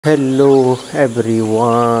Hello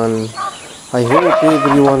everyone. I hope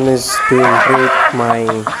everyone is doing great. My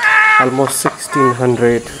almost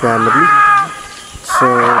 1600 family. So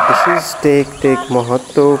this is Take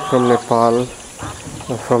Mahatto from Nepal,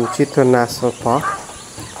 from Chitwan National Park.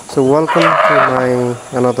 So welcome to my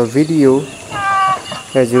another video.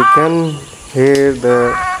 As you can hear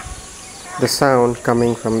the sound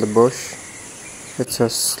coming from the bush. It's a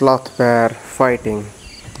sloth bear fighting.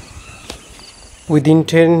 Within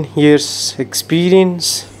 10 years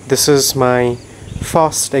experience, this is my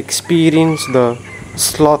first experience the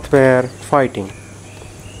sloth bear fighting.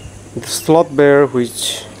 The sloth bear,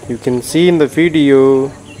 which you can see in the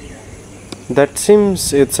video, that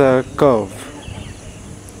seems it's a curve.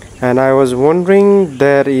 And I was wondering,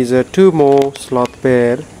 there is two more sloth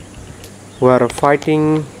bear who are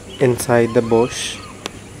fighting inside the bush.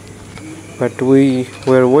 But we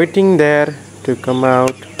were waiting there to come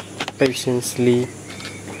out patiently,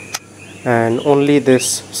 and only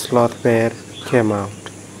this sloth bear came out,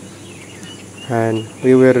 and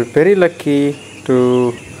we were very lucky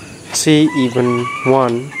to see even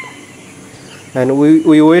one, and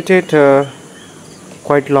we waited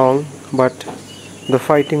quite long, but the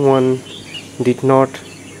fighting one did not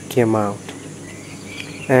came out.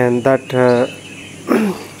 And that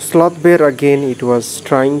sloth bear, again it was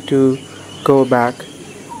trying to go back,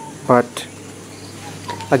 but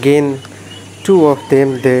again two of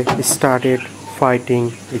them, they started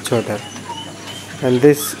fighting each other, and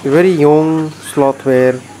this very young sloth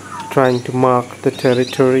bear trying to mark the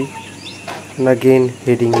territory and again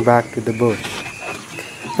heading back to the bush.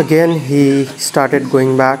 Again he started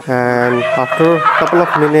going back, and after a couple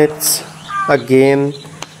of minutes again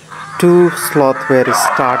two sloth bears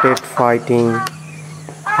started fighting,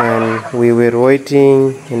 and we were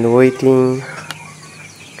waiting and waiting,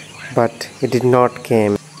 but it did not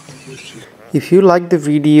come. If you like the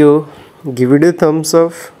video, give it a thumbs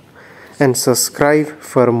up and subscribe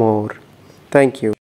for more. Thank you.